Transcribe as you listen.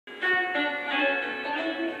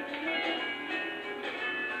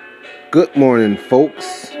Good morning,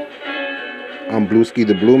 folks. I'm Blueski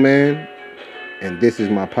the Blue Man, and this is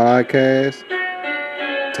my podcast,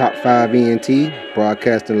 Top 5 ENT,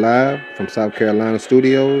 broadcasting live from South Carolina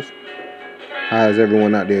studios. How's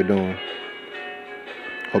everyone out there doing?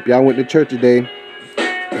 Hope y'all went to church today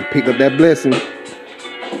and picked up that blessing.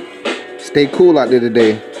 Stay cool out there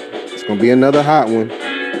today. It's going to be another hot one.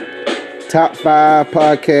 Top 5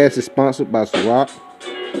 podcast is sponsored by Ciroc,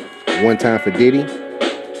 One Time for Diddy,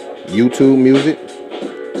 YouTube Music,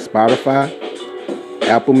 Spotify,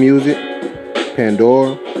 Apple Music,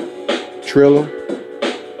 Pandora, Triller,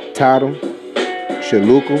 Tidal,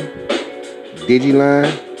 Shaluka, Digiline,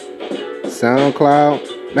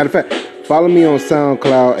 SoundCloud. Matter of fact, follow me on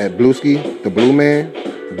SoundCloud at Blueski the Blue Man,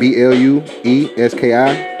 BLUESKITHA,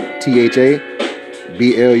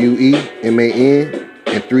 BLUEMAN,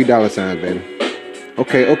 and $3 baby.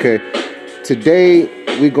 Okay. Today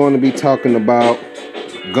we're going to be talking about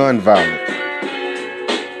gun violence.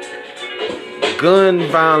 Gun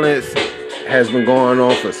violence has been going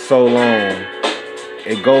on for so long.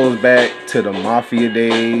 It goes back to the mafia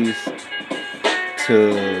days,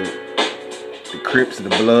 to the Crips, the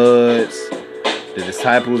Bloods, the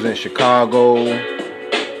Disciples in Chicago.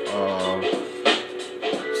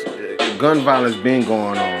 Gun violence been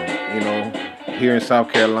going on, here in South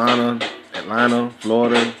Carolina, Atlanta,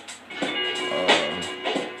 Florida,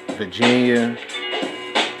 Virginia,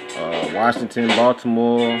 Washington,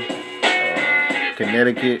 Baltimore,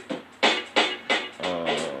 Connecticut,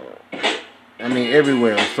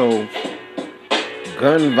 everywhere. So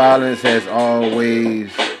gun violence has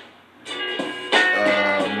always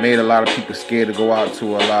made a lot of people scared to go out to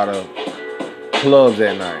a lot of clubs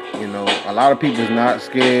at night. A lot of people is not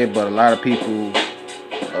scared, but a lot of people,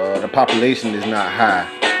 the population is not high.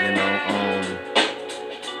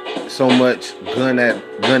 So much gun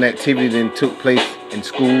activity then took place in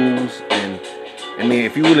schools, and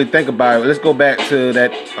if you really think about it, let's go back to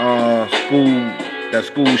that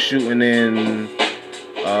school shooting in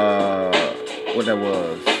what that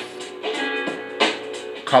was,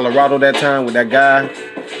 Colorado that time with that guy.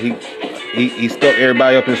 He stuck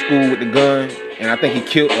everybody up in school with the gun, and I think he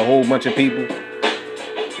killed a whole bunch of people.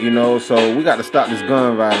 So we got to stop this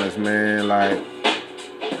gun violence, man.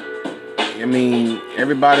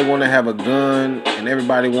 Everybody want to have a gun, and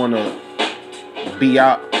everybody want to be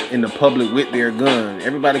out in the public with their gun.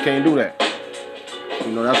 Everybody can't do that.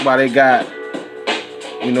 That's why they got,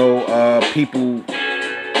 people,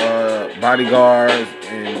 bodyguards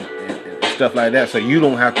and stuff like that, so you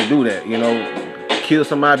don't have to do that. Kill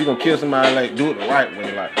somebody. If you're gonna kill somebody, do it the right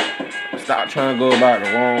way. Stop trying to go about it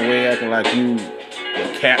the wrong way, acting like you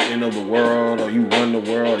the captain of the world, or you run the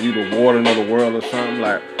world, or you the warden of the world, or something.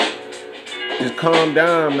 Just calm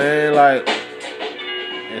down, man.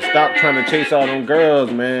 And stop trying to chase all them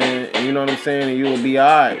girls, man. And you know what I'm saying? And you'll be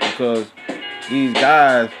alright, because these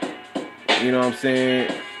guys,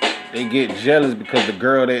 they get jealous because the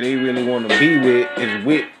girl that they really want to be with is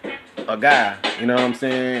with a guy. You know what I'm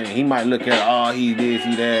saying? He might look at, oh, he this,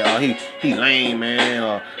 he that, or he lame, man,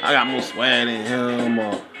 or I got more swag than him,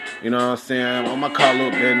 or you know what I'm saying? Oh, my car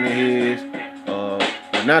look better than his.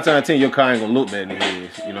 But 9 times out of 10, your car ain't gonna look better than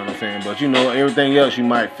his. You know what I'm saying? But everything else you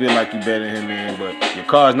might feel like you better than him in, but your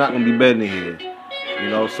car's not gonna be better than his.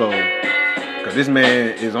 So because this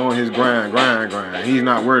man is on his grind. He's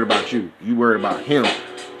not worried about you. You worried about him.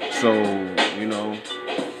 So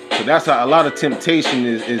so that's how a lot of temptation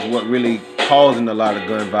is what really causing a lot of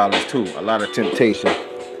gun violence too. A lot of temptation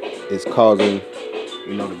is causing,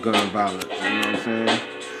 the gun violence. You know what I'm saying?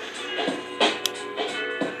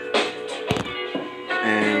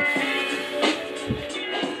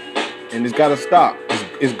 And it's gotta stop.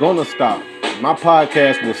 It's gonna stop. My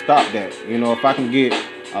podcast will stop that. If I can get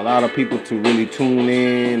a lot of people to really tune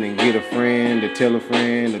in and get a friend, to tell a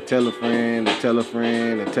friend, to tell a friend, to tell a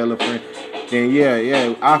friend, to tell a friend, then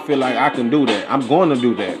yeah, I feel like I can do that. I'm going to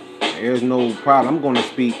do that. There's no problem. I'm going to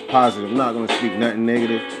speak positive. I'm not going to speak nothing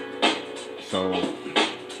negative. So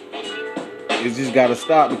it's just got to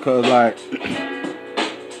stop, because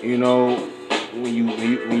when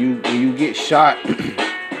you get shot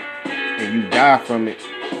and you die from it,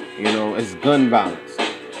 it's gun violence.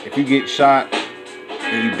 If you get shot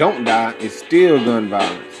and you don't die, it's still gun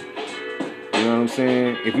violence. You know what I'm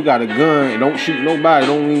saying? If you got a gun and don't shoot nobody,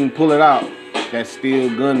 don't even pull it out, that's still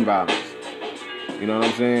gun violence. You know what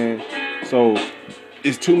I'm saying? So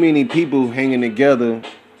it's too many people hanging together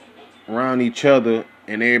around each other,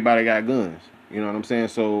 and everybody got guns. You know what I'm saying?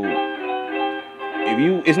 So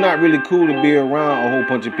it's not really cool to be around a whole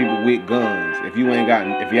bunch of people with guns if y'all ain't got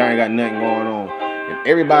nothing going on. If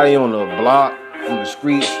everybody on the block on the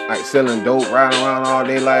streets, like selling dope, riding around all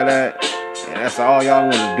day like that. And that's all y'all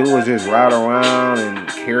want to do is just ride around and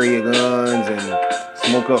carry your guns and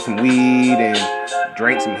smoke up some weed and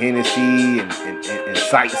drink some Hennessy and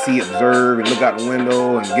sightsee, observe, and look out the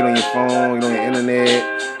window and get on your phone, get on your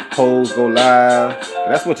internet, post, go live.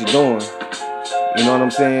 That's what you're doing. You know what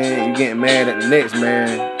I'm saying? You're getting mad at the next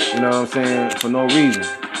man, you know what I'm saying, for no reason.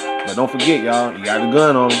 But don't forget, y'all, you got the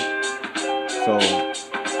gun on them. So,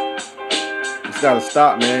 it's got to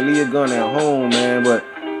stop, man. Leave your gun at home, man. But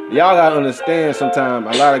y'all got to understand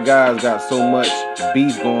sometimes a lot of guys got so much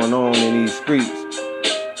beef going on in these streets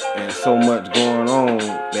and so much going on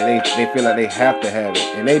that they feel like they have to have it.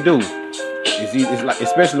 And they do. It's like,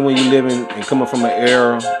 especially when you living and coming from an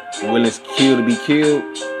era where it's kill to be killed.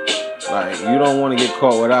 Like, you don't want to get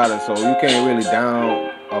caught without it, so you can't really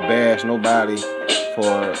down or bash nobody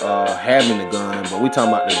for having the gun. But we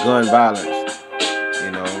talking about the gun violence,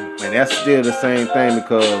 you know. And that's still the same thing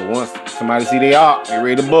because once somebody see they op, they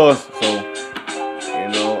ready to bust. So, you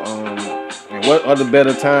know, and what other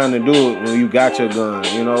better time to do it when you got your gun,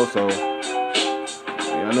 you know? So,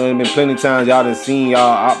 I know there's been plenty of times y'all done seen y'all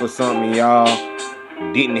op or something and y'all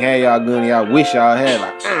didn't have y'all gun and y'all wish y'all had.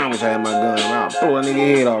 Like, I wish I had my gun. I'll blow a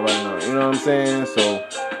nigga head off right now. You know what I'm saying? So,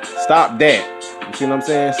 stop that. You see what I'm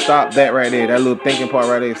saying? Stop that right there. That little thinking part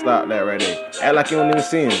right there. Stop that right there. Act like you don't even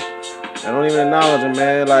see him. I don't even acknowledge him,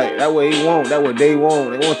 man. Like, that what he want. That what they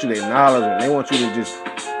want. They want you to acknowledge them. They want you to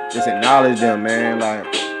just acknowledge them, man. Like,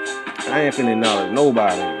 I ain't finna acknowledge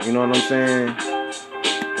nobody. You know what I'm saying?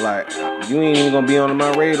 Like, you ain't even gonna be on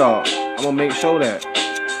my radar. I'm gonna make sure that.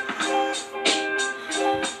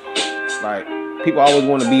 Like, people always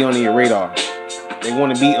want to be under your radar. They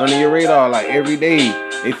want to be under your radar, like, every day.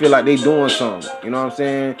 They feel like they doing something. You know what I'm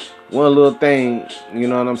saying? One little thing, you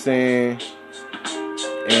know what I'm saying?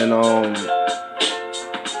 And,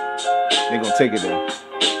 they gonna take it there.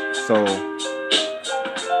 So,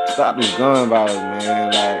 stop this gun violence,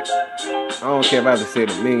 man. Like, I don't care if I have to say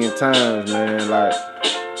it a million times, man. Like,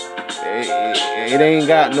 it ain't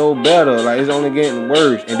got no better. Like, it's only getting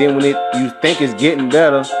worse. And then when you think it's getting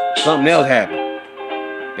better, something else happened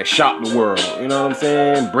that shocked the world. You know what I'm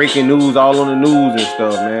saying? Breaking news all on the news and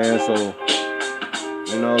stuff, man. So,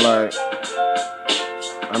 you know, like,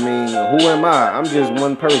 I mean, who am I? I'm just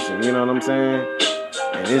one person. You know what I'm saying?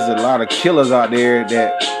 And there's a lot of killers out there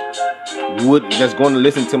that's going to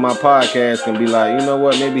listen to my podcast and be like, you know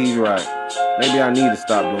what? Maybe he's right. Maybe I need to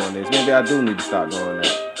stop doing this. Maybe I do need to stop doing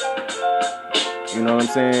that. You know what I'm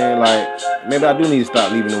saying? Like, maybe I do need to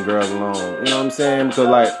stop leaving them girls alone. You know what I'm saying? Because,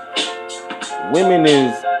 like,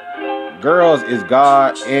 girls is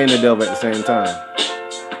God and the devil at the same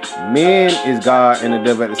time. Men is God and the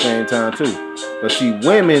devil at the same time, too. But see,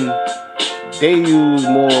 women, they use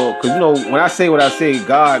more, because, you know, when I say what I say,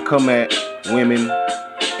 God come at women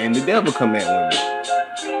and the devil come at women.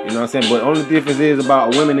 You know what I'm saying? But the only difference is about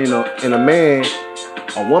women and a man.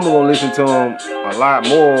 A woman gonna listen to him a lot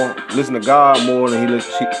more, listen to God more than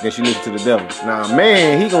she listens to the devil. Now a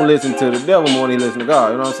man, he gonna listen to the devil more than he listen to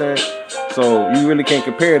God. You know what I'm saying? So you really can't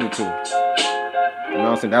compare the two. You know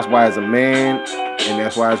what I'm saying? That's why it's a man and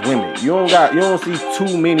that's why it's women. You don't see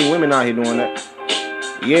too many women out here doing that.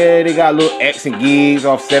 Yeah, they got little acts and gigs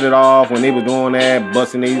off, set it off when they was doing that,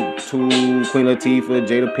 busting they two, Queen Latifah,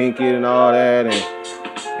 Jada Pinkett and all that,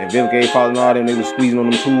 and Vivica A. Fox and all them, they was squeezing on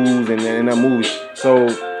them tools and in that movie. So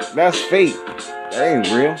that's fake. That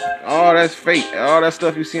ain't real. All that's fake. All that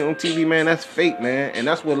stuff you see on TV, man, that's fake, man. And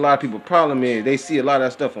that's what a lot of people's problem is. They see a lot of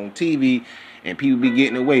that stuff on TV and people be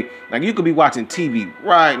getting away. Like, you could be watching TV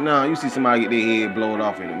right now. You see somebody get their head blown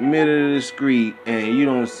off in the middle of the street and you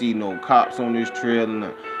don't see no cops on this trail. And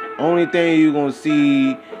the only thing you gonna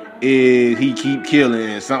see is he keep killing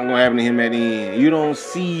and something gonna happen to him at the end. You don't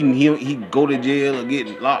see him, he go to jail or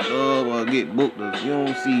get locked up or get booked. You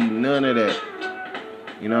don't see none of that.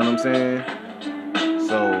 You know what I'm saying?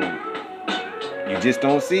 So, you just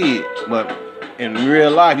don't see it. But in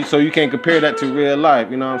real life, so you can't compare that to real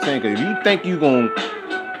life. You know what I'm saying? Because if you think you gonna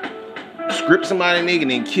script somebody, nigga,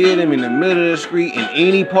 and then kill them in the middle of the street in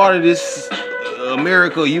any part of this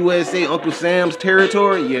America, USA, Uncle Sam's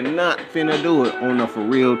territory, you're not finna do it on a for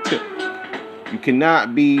real tip. You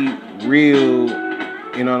cannot be real,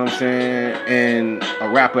 you know what I'm saying, and a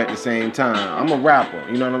rapper at the same time. I'm a rapper,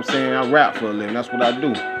 you know what I'm saying? I rap for a living, that's what I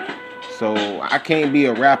do. So I can't be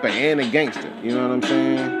a rapper and a gangster, you know what I'm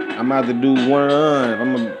saying? I'm gonna have to do one or the other. If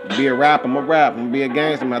I'm gonna be a rapper, I'm gonna rap. I'm gonna be a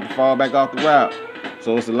gangster, I'm gonna have to fall back off the rap.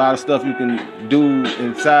 So it's a lot of stuff you can do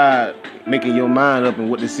inside, making your mind up and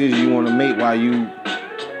what decision you want to make while you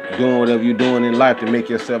doing whatever you're doing in life to make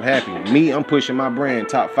yourself happy. Me, I'm pushing my brand,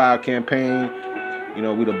 Top 5 campaign. You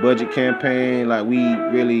know, we the budget campaign. Like, we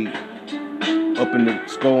really up in the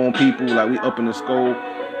score on people. Like, we up in the score,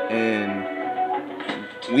 and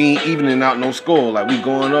we ain't evening out no score. Like, we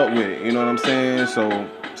going up with it. You know what I'm saying? So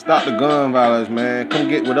stop the gun violence, man. Come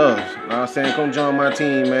get with us. You know what I'm saying? Come join my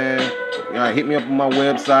team, man. All right, hit me up on my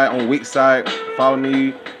website, on Wix site. Follow me.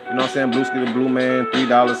 You know what I'm saying? Blueski the Blue Man, $3.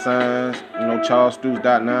 You know,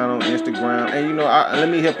 CharlesStoops.9 on Instagram. And you know, let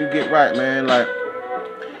me help you get right, man. Like,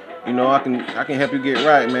 you know, I can help you get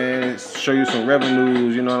right, man. Show you some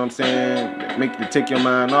revenues. You know what I'm saying? Make you take your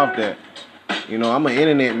mind off that. You know, I'm an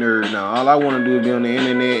internet nerd now. All I want to do is be on the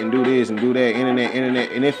internet and do this and do that.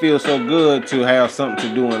 Internet. And it feels so good to have something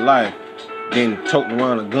to do in life than toting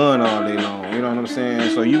around a gun all day long. You know what I'm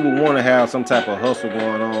saying? So you would want to have some type of hustle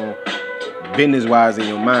going on, business-wise, in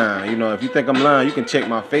your mind. You know, if you think I'm lying, you can check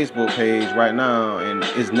my Facebook page right now, and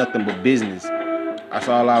it's nothing but business. That's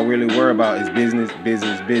all I really worry about is business,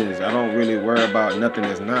 business, business. I don't really worry about nothing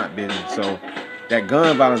that's not business. So that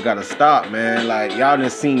gun violence got to stop, man. Like, y'all done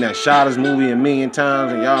seen that Shotters movie a million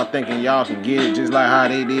times, and y'all thinking y'all can get it just like how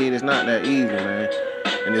they did. It's not that easy, man.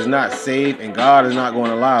 And it's not safe, and God is not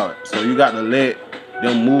going to allow it. So you got to let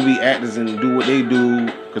them movie actors and do what they do,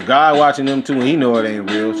 because God watching them too, and he know it ain't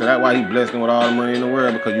real. So that's why he blessed them with all the money in the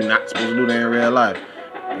world, because you're not supposed to do that in real life.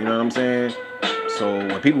 You know what I'm saying? So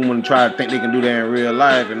when people want to try to think they can do that in real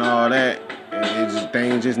life and all that,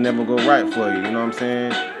 things just never go right for you. You know what I'm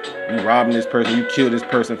saying? You robbing this person, you kill this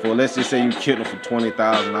person for, let's just say you killed him for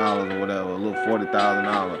 $20,000 or whatever, a little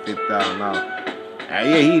 $40,000, $50,000.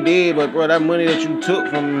 Yeah, he did, but bro, that money that you took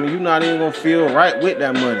from him, you not even gonna feel right with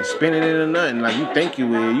that money, spending it or nothing. Like, you think you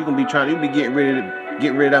will. You gonna be getting rid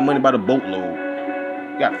of that money by the boatload.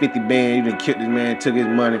 You got 50 bands, you done killed this man, took his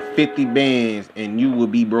money, 50 bands, and you will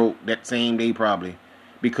be broke that same day probably,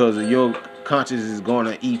 because of your conscience is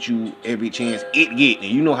gonna eat you every chance it get. And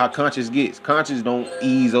you know how conscience gets. Conscience don't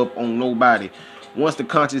ease up on nobody. Once the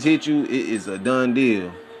conscience hit you, it is a done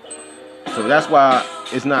deal. So that's why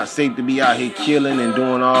it's not safe to be out here killing and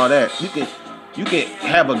doing all that. You can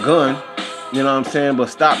have a gun, you know what I'm saying, but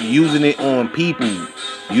stop using it on people.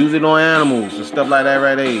 Use it on animals and stuff like that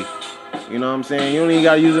right there. You know what I'm saying? You don't even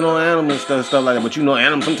gotta use it on animals and stuff like that. But you know,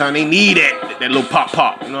 animals sometimes they need that little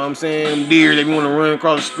pop. You know what I'm saying? Them deer, they want to run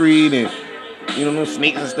across the street, and you know, them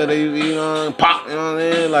snakes and stuff, they, you know, pop. You know what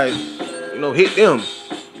I'm saying? Like, you know, hit them.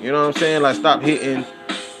 You know what I'm saying? Like, stop hitting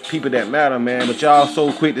people that matter, man. But y'all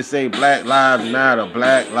so quick to say Black Lives Matter,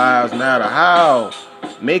 Black Lives Matter. How?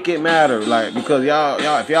 Make it matter. Like, because y'all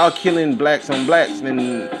if y'all killing blacks on blacks,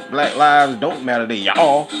 then black lives don't matter to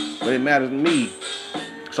y'all, but it matters to me.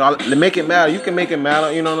 So make it matter. You can make it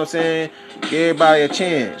matter, you know what I'm saying? Give everybody a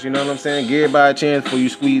chance, you know what I'm saying? Give everybody a chance before you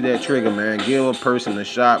squeeze that trigger, man. Give a person a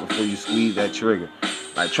shot before you squeeze that trigger.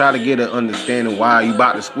 Like, try to get an understanding why you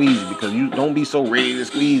about to squeeze it, because you don't be so ready to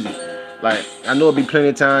squeeze it. Like, I know it be plenty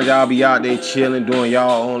of times y'all be out there chilling, doing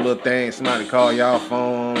y'all own little thing. Somebody call y'all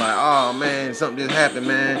phone, like, oh, man, something just happened,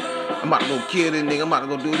 man. I'm about to go kill this nigga. I'm about to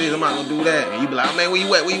go do this. I'm about to go do that. And you be like, oh, man, where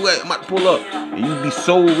you at? Where you at? I'm about to pull up. And you be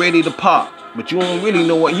so ready to pop. But you don't really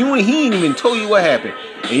know what. He ain't even told you what happened.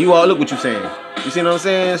 And you all look what you saying. You see what I'm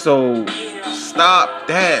saying? So, stop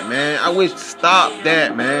that, man. Stop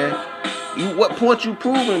that, man. What point you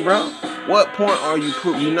proving, bro? What point are you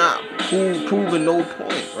proving? You not proving no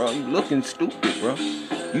point, bro. You looking stupid, bro.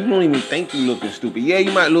 You don't even think you looking stupid. Yeah,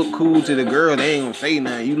 you might look cool to the girl. They ain't gonna say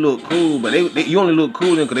nothing. You look cool, but you only look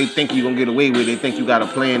cool because they think you gonna get away with it. They think you got a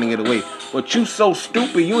plan to get away. But you so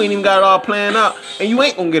stupid, you ain't even got it all planned out, and you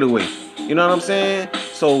ain't gonna get away. You know what I'm saying?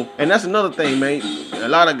 So, and that's another thing, man. A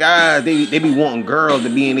lot of guys, they be wanting girls to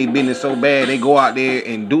be in their business so bad, they go out there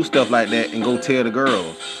and do stuff like that and go tell the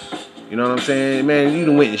girls. You know what I'm saying? Man, you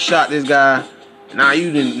done went and shot this guy. Now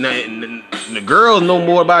the girls know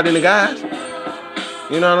more about it than the guys.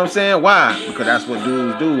 You know what I'm saying? Why? Because that's what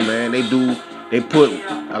dudes do, man. They put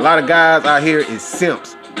a lot of guys out here is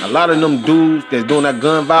simps. A lot of them dudes that's doing that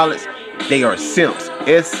gun violence, they are simps.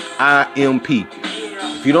 S-I-M-P.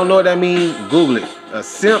 If you don't know what that means, Google it. A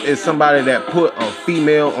simp is somebody that put a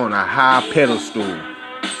female on a high pedestal.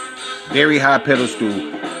 Very high pedestal.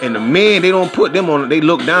 And the men, they don't put them on, they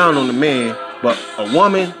look down on the man. But a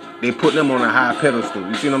woman, they put them on a high pedestal.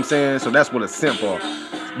 You see what I'm saying? So that's what a simp are.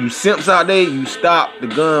 You simps out there, you stop the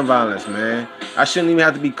gun violence, man. I shouldn't even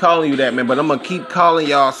have to be calling you that, man. But I'm going to keep calling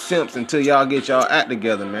y'all simps until y'all get y'all act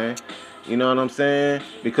together, man. You know what I'm saying?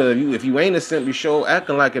 Because if you ain't a simp, you sure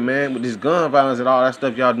acting like it, man. With this gun violence and all that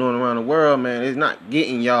stuff y'all doing around the world, man, it's not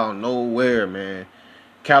getting y'all nowhere, man.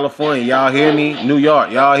 California, y'all hear me? New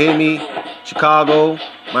York, y'all hear me? Chicago,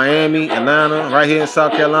 Miami, Atlanta, right here in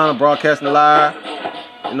South Carolina, broadcasting live.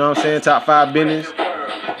 You know what I'm saying? Top 5 business.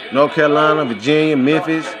 North Carolina, Virginia,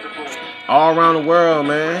 Memphis, all around the world,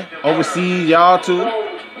 man. Overseas, y'all too.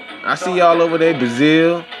 I see y'all over there,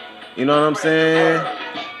 Brazil. You know what I'm saying?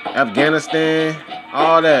 Afghanistan,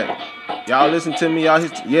 all that. Y'all listen to me, y'all.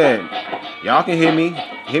 Y'all can hear me.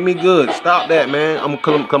 Hear me good. Stop that, man. I'm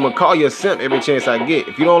gonna call you a simp every chance I get.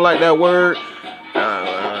 If you don't like that word,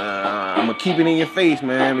 I'm gonna keep it in your face,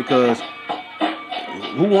 man. Because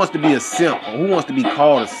who wants to be a simp or who wants to be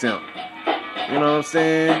called a simp? You know what I'm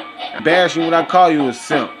saying? Bash you when I call you a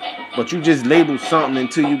simp, but you just label something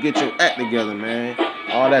until you get your act together, man.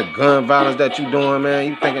 All that gun violence that you doing, man,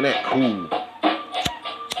 you thinking that cool.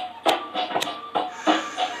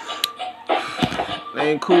 That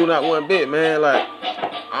ain't cool not one bit, man. Like,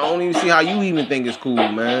 I don't even see how you even think it's cool,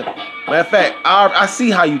 man. Matter of fact, I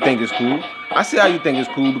see how you think it's cool. I see how you think it's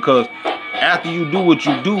cool because after you do what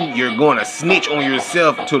you do, you're going to snitch on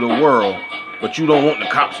yourself to the world. But you don't want the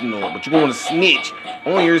cops to know it. But you're going to snitch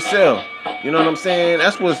on yourself. You know what I'm saying?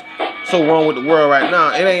 That's what's so wrong with the world right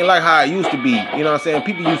now. It ain't like how it used to be. You know what I'm saying?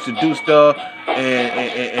 People used to do stuff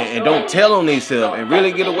and don't tell on themselves and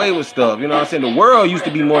really get away with stuff. You know what I'm saying? The world used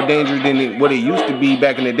to be more dangerous than what it used to be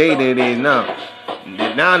back in the day than it is now.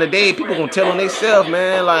 Now in the day, people gonna tell on themselves,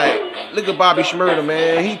 man. Like, look at Bobby Shmurda,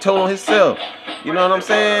 man. He told on himself. You know what I'm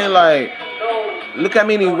saying? Like, look how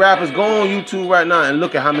many rappers go on YouTube right now and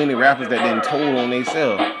look at how many rappers that didn't told on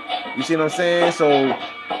themselves. You see what I'm saying? So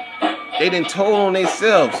they didn't told on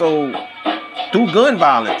themselves. So through gun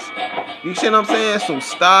violence. You see what I'm saying? So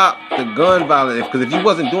stop the gun violence. Because if you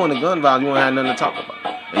wasn't doing the gun violence, you wouldn't have nothing to talk about.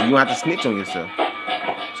 And you don't have to snitch on yourself.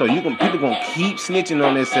 So people gonna keep snitching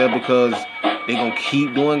on themselves because they gonna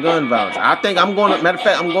keep doing gun violence. I think matter of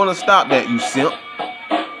fact, I'm gonna stop that, you simp.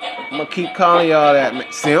 I'm gonna keep calling y'all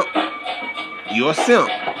that simp. You're a simp.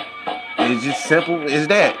 It's just simple as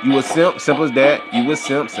that. You a simp, simple as that. You a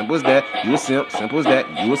simp, simple as that. You a simp, simple as that.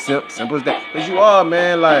 You a simp, simple as that. Because you are,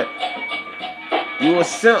 man, like, you a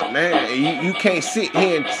simp, man. You can't sit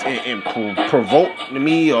here and provoke to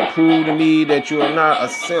me or prove to me that you are not a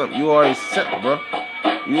simp. You are a simp, bro.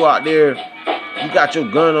 You out there, you got your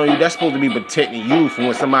gun on you. That's supposed to be protecting you from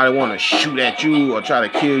when somebody want to shoot at you or try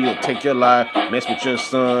to kill you or take your life, mess with your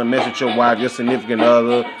son, mess with your wife, your significant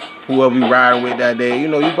other, whoever you riding with that day. You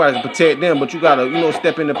know, you probably protect them, but you got to,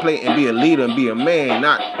 step in the plate and be a leader and be a man,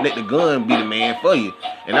 not let the gun be the man for you.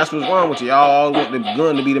 And that's what's wrong with you. Y'all always want the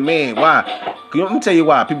gun to be the man. Why? Let me tell you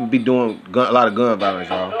why people be doing a lot of gun violence,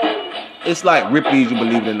 y'all. It's like Ripley's, you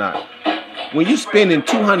believe it or not. When you spending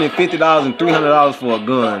 $250 and $300 for a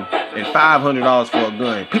gun and $500 for a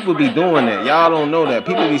gun, people be doing that. Y'all don't know that.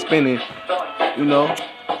 People be spending, $300,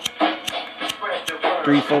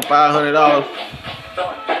 $400, $500.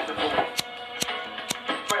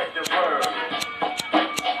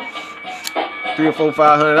 $300 or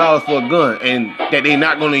 $500 for a gun, and that they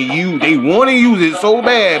not gonna use. They want to use it so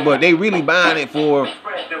bad, but they really buying it for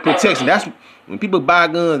protection. That's when people buy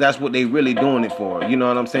guns. That's what they really doing it for. You know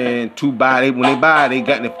what I'm saying? When they buy it, they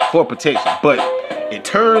got it for protection. But it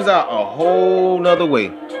turns out a whole nother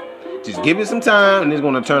way. Just give it some time, and it's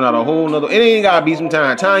gonna turn out a whole nother. It ain't gotta be some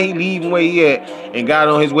time. Time he leaving where he at and got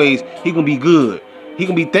on his ways, he gonna be good. He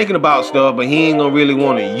gonna be thinking about stuff, but he ain't gonna really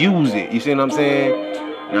want to use it. You see what I'm saying?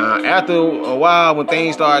 Now, after a while, when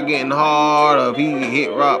things start getting hard, or if he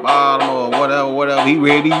hit rock bottom or whatever, he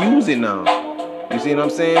ready to use it now. You see what I'm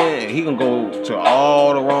saying? He can go to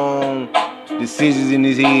all the wrong decisions in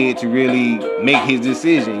his head to really make his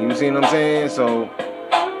decision. You see what I'm saying? So,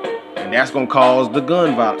 and that's gonna cause the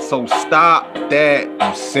gun violence. So stop that,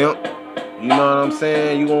 you simp. You know what I'm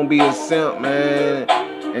saying? You gonna be a simp, man,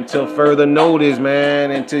 until further notice,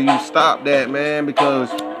 man. Until you stop that, man, because.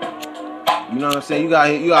 You know what I'm saying? You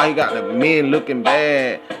out here got the men looking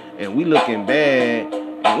bad, and we looking bad.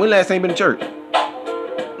 And when last time you been to church? You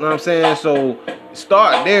know what I'm saying? So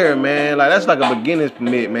start there, man. Like, that's like a beginner's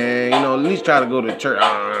permit, man. At least try to go to church.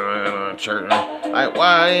 Like,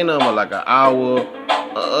 why ain't nothing but like an hour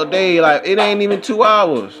a day? Like, it ain't even 2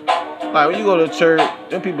 hours. Like, when you go to church,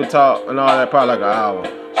 them people talk and all that, probably like an hour.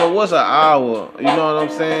 So what's an hour? You know what I'm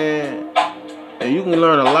saying? And you can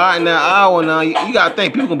learn a lot in that hour now. You gotta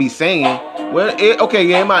think, people gonna be singing. Well,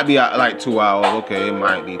 it might be like 2 hours. Okay, it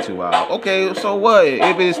might be 2 hours. Okay, so what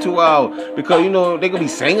if it's 2 hours? Because, they gonna be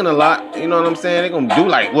singing a lot. You know what I'm saying? They gonna do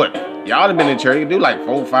like what? Y'all done been in church. You do like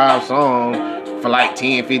 4 or 5 songs for like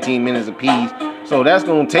 10, 15 minutes a piece. So that's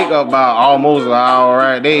gonna take up about almost an hour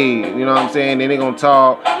right there. You know what I'm saying? Then they gonna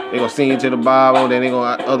talk. They gonna sing to the Bible. Then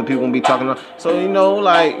other people gonna be talking. So, you know what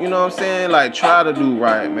I'm saying? Like, try to do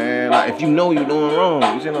right, man. Like, if you know you're doing wrong,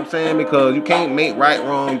 you see what I'm saying? Because you can't make right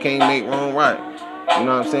wrong. You can't make wrong right. You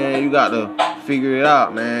know what I'm saying? You got to figure it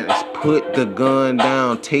out, man. It's put the gun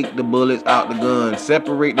down. Take the bullets out the gun.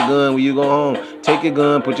 Separate the gun when you go home. Take your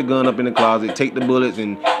gun, put your gun up in the closet. Take the bullets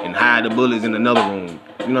and hide the bullets in another room.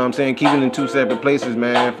 You know what I'm saying? Keep it in two separate places,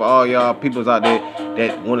 man. For all y'all peoples out there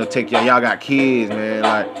that want to take y'all got kids, man.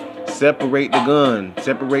 Like, separate the gun.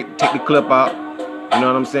 Take the clip out. You know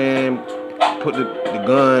what I'm saying? Put the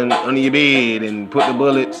gun under your bed and put the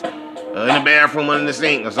bullets in the bathroom under the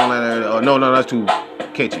sink or something like that. Oh, no, that's too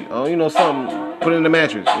catchy. Oh, you know, something. Put it in the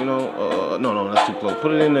mattress. You know, no, that's too close.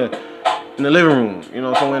 Put it in the living room. You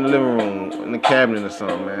know, somewhere in the living room, in the cabinet or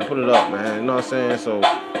something, man. Put it up, man. You know what I'm saying? So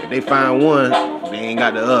if they find one, they ain't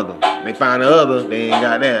got the other. If they find the other, they ain't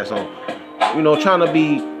got that. So, you know, trying to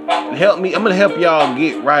help me. I'm gonna help y'all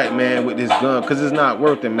get right, man, with this gun, cause it's not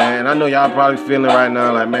worth it, man. I know y'all probably feeling right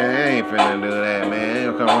now like, man, I ain't finna do that, man. They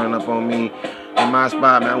don't come running up on me in my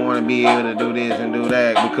spot, man. I want to be able to do this and do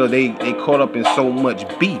that, because they caught up in so much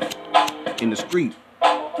beef in the street.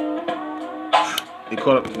 They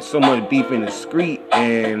caught up in so much beef in the street,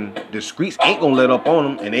 and the streets ain't gonna let up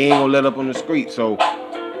on them, and they ain't gonna let up on the street. So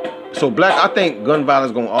black, I think gun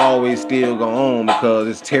violence gonna always still go on, because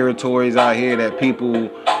it's territories out here that people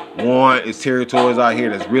want. It's territories out here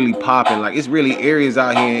that's really popping. Like, it's really areas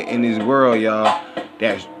out here in this world, y'all,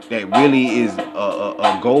 that really is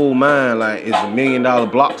a gold mine. Like, it's $1 million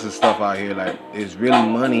blocks and stuff out here. Like, it's really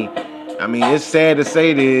money. I mean, it's sad to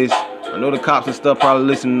say this. I know the cops and stuff probably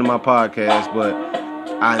listening to my podcast, but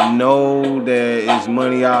I know there is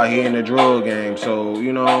money out here in the drug game. So,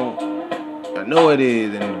 you know, I know it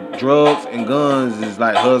is. And drugs and guns is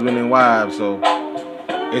like husband and wives. So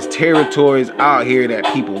it's territories out here that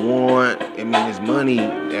people want. I mean, it's money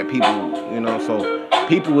that people, you know, so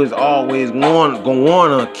people is always gonna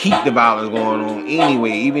want to keep the violence going on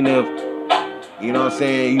anyway, even if, you know what I'm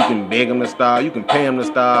saying, you can beg them to stop, you can pay them to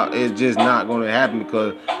stop. It's just not going to happen,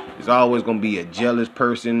 because there's always going to be a jealous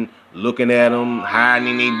person looking at them, hiding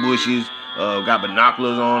in their bushes, got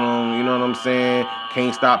binoculars on them, you know what I'm saying,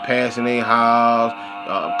 can't stop passing their house,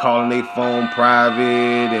 calling their phone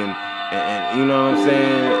private, and you know what I'm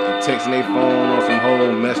saying, texting their phone on some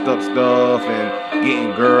whole messed up stuff, and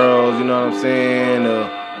getting girls, you know what I'm saying,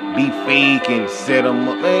 be fake and set them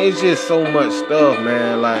up. Man, it's just so much stuff,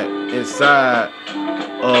 man, like, inside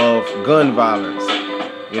of gun violence.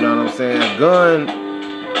 You know what I'm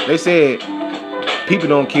saying? They said people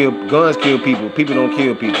don't kill, guns kill people, people don't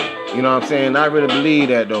kill people. You know what I'm saying? I really believe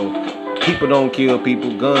that, though. People don't kill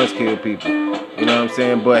people, guns kill people. You know what I'm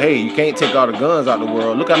saying? But hey, you can't take all the guns out the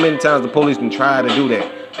world. Look how many times the police can try to do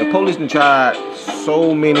that. The police can try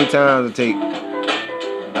so many times to take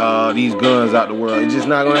these guns out the world. It's just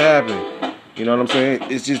not gonna happen. You know what I'm saying?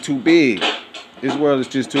 It's just too big. This world is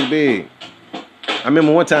just too big. I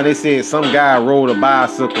remember one time they said some guy rode a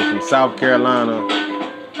bicycle from South Carolina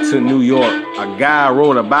to New York. A guy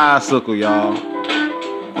rode a bicycle, y'all,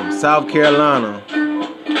 from South Carolina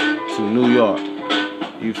to New York.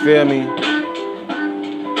 You feel me?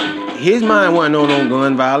 His mind wasn't on no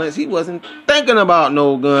gun violence. He wasn't thinking about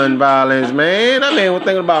no gun violence, man. That man was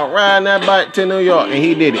thinking about riding that bike to New York, and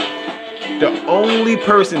he did it. The only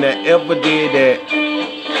person that ever did that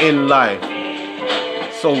in life.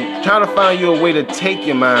 So try to find you a way to take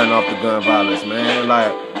your mind off the gun violence, man.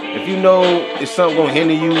 Like, if you know it's something gonna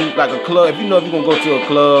hinder you, like a club, if you know if you're gonna go to a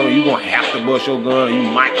club and you're gonna have to bust your gun, or you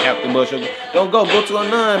might have to bust your gun, don't go to a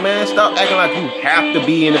none, man. Stop acting like you have to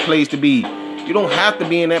be in the place to be. You don't have to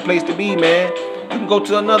be in that place to be, man. You can go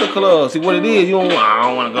to another club. See what it is. I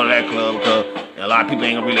don't want to go to that club because a lot of people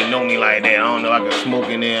ain't gonna really know me like that. I don't know if I can smoke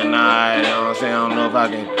in there or not. You know what I'm saying? I don't know if I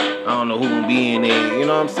can. I don't know who gonna be in there. You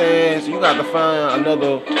know what I'm saying? So you got to find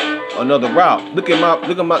another route. Look at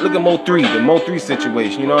Mo 3, the Mo 3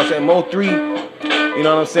 situation. You know what I'm saying? Mo 3. You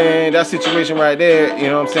know what I'm saying? That situation right there. You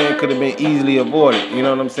know what I'm saying? Could have been easily avoided. You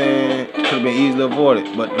know what I'm saying? Could have been easily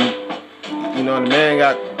avoided. But you know, the man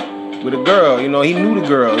got with a girl, you know, he knew the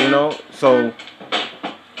girl, you know, so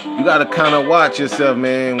you gotta kind of watch yourself,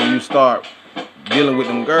 man, when you start dealing with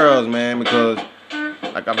them girls, man, because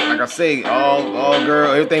like I say, all girl,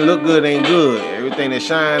 everything look good ain't good, everything that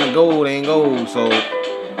shine and gold ain't gold, so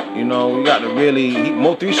you know, you got to really,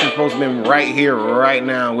 Mo 3 should supposed to be right here, right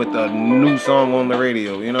now with a new song on the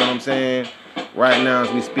radio, you know what I'm saying, right now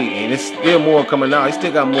as we speak, and it's still more coming out, he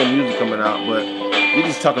still got more music coming out, but we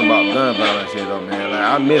just talking about gun violence here, though, man. Like,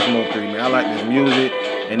 I miss Mo 3, man. I like this music,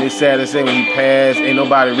 and it's sad to say when he passed, ain't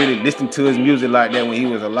nobody really listened to his music like that when he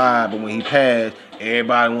was alive. But when he passed,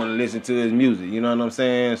 everybody want to listen to his music. You know what I'm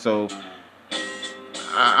saying? So,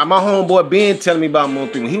 my homeboy Ben telling me about Mo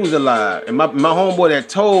 3 when he was alive, and my homeboy that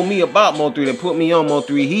told me about Mo 3, that put me on Mo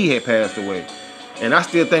 3, he had passed away. And I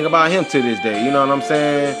still think about him to this day. You know what I'm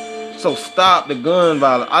saying? So stop the gun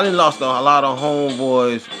violence. I done lost a lot of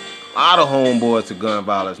homeboys to gun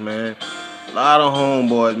violence, man. A lot of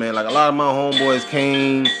homeboys, man. Like a lot of my homeboys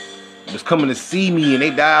was coming to see me, and they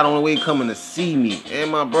died on the way coming to see me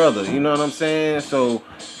and my brother. You know what I'm saying? So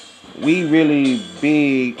we really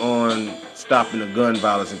big on stopping the gun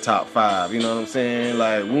violence in top 5. You know what I'm saying?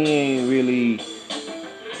 Like we ain't really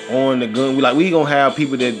on the gun. We gonna have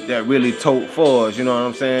people that really tote for us. You know what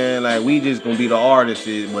I'm saying? Like we just gonna be the artists.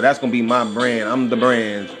 Well, that's gonna be my brand. I'm the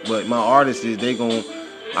brand, but my artists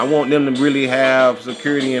I want them to really have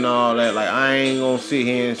security and all that. Like I ain't gonna sit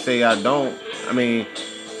here and say I don't. I mean,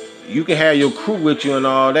 you can have your crew with you and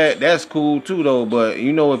all that. That's cool too though. But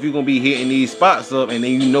you know, if you're gonna be hitting these spots up and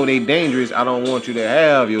then you know they dangerous, I don't want you to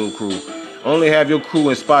have your crew. Only have your crew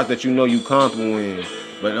in spots that you know you comfortable in.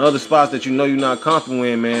 But in other spots that you know you're not comfortable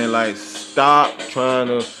in, man, like stop trying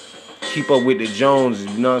to keep up with the Joneses.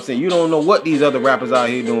 You know what I'm saying? You don't know what these other rappers out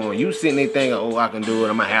here doing. You sitting there thinking, oh, I can do it.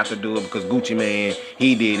 I'm gonna have to do it because Gucci Mane,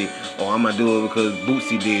 he did it. Or I'm gonna do it because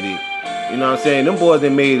Bootsy did it. You know what I'm saying? Them boys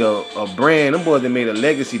that made a brand. Them boys that made a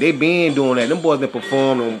legacy. They been doing that. Them boys that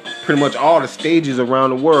performed on pretty much all the stages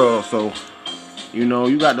around the world. So, you know,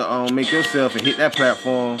 you got to make yourself and hit that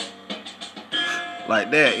platform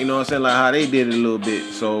like that. You know what I'm saying? Like how they did it a little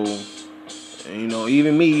bit. So, you know,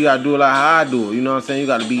 even me, you got to do it like how I do it. You know what I'm saying? You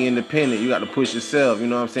got to be independent. You got to push yourself. You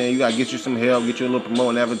know what I'm saying? You got to get you some help. Get you a little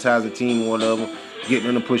promoting advertising team or whatever. Get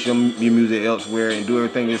them to push your music elsewhere and do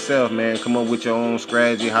everything yourself, man. Come up with your own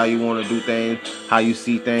strategy, how you want to do things, how you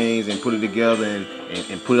see things, and put it together and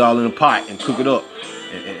put it all in a pot and cook it up.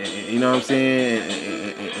 And you know what I'm saying?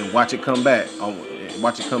 And watch it come back.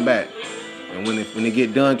 Watch it come back. And when it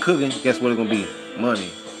get done cooking, guess what it's going to be?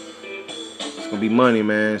 Money. It's going to be money,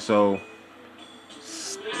 man. So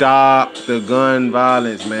stop the gun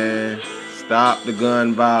violence, man. Stop the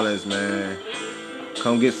gun violence, man.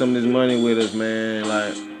 Come get some of this money with us, man.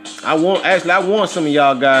 Like, I want some of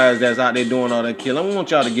y'all guys that's out there doing all that killing. I want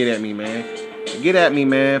y'all to get at me, man. Get at me,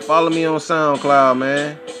 man. Follow me on SoundCloud,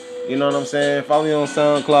 man. You know what I'm saying? Follow me on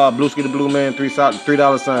SoundCloud, Blueski the Blue Man,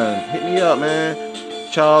 $3 sign. Hit me up, man.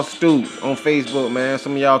 Charles Stoops on Facebook, man.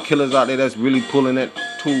 Some of y'all killers out there that's really pulling that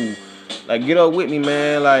tool. Like, get up with me,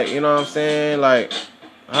 man. Like, you know what I'm saying? Like,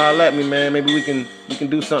 holla at me, man. Maybe we can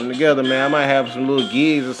do something together, man. I might have some little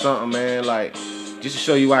gigs or something, man. Like, just to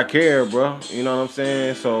show you I care, bro. You know what I'm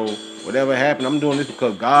saying? So whatever happened, I'm doing this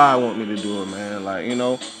because God want me to do it, man. Like, you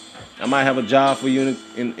know, I might have a job for you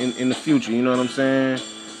in the future. You know what I'm saying?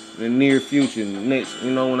 In the near future, next,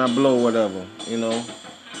 you know, when I blow whatever. You know,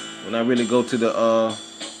 when I really go to the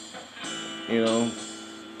you know,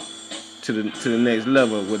 to the next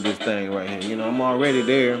level with this thing right here. You know, I'm already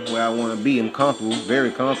there where I want to be. I'm comfortable,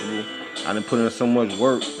 very comfortable. I done put in so much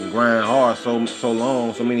work and grind hard so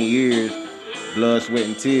long, so many years. Blood, sweat,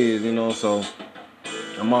 and tears, you know, so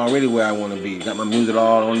I'm already where I want to be. Got my music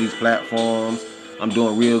all on these platforms. I'm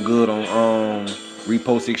doing real good on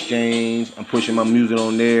Repost Exchange. I'm pushing my music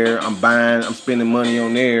on there. I'm spending money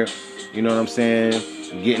on there. You know what I'm saying?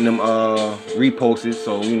 Getting them reposted.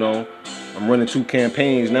 So, you know, I'm running 2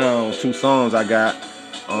 campaigns now, 2 songs I got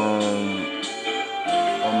on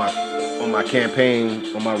my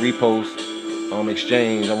campaign, on my repost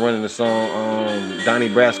exchange. I'm running the song Donnie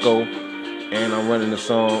Brasco. And I'm running the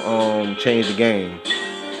song Change the Game.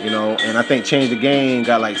 You know, and I think Change the Game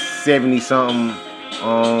got like 70-something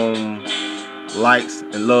likes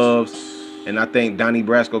and loves. And I think Donnie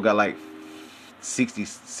Brasco got like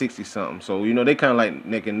 60-something. So, you know, they kind of like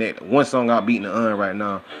neck and neck. One song out beating the un right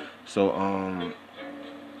now. So,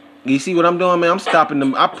 you see what I'm doing, man? I'm stopping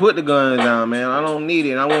them. I put the guns down, man. I don't need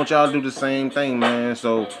it. And I want y'all to do the same thing, man.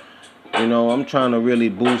 So, you know, I'm trying to really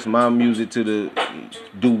boost my music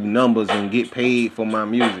do numbers and get paid for my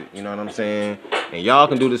music. You know what I'm saying? And y'all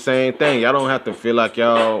can do the same thing. Y'all don't have to feel like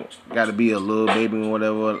y'all got to be a little baby or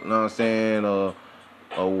whatever. You know what I'm saying? Or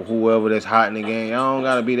whoever that's hot in the game. Y'all don't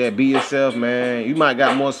got to be that. Be yourself, man. You might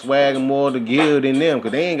got more swag and more to give than them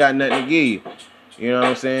because they ain't got nothing to give you. You know what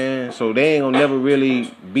I'm saying? So they ain't going to never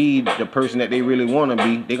really be the person that they really want to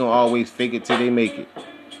be. They going to always fake it till they make it.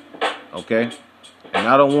 Okay? And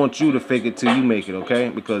I don't want you to fake it till you make it, okay?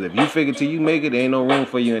 Because if you fake it till you make it, there ain't no room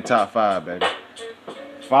for you in top 5, baby.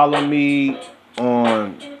 Follow me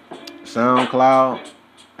on SoundCloud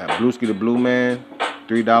at Blueski the Blue Man,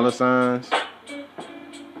 $3 signs.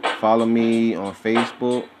 Follow me on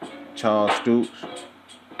Facebook, Charles Stoops.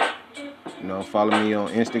 You know, follow me on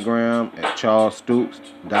Instagram at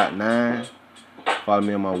charlesstoops.9. Follow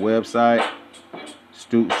me on my website,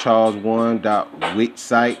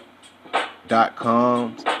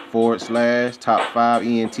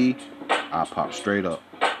 stoopscharles1.wixsite.com/top5ENT. I pop straight up.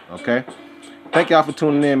 Okay? Thank y'all for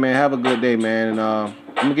tuning in, man. Have a good day, man. And I'm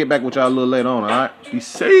going to get back with y'all a little later on, all right? Be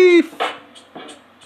safe.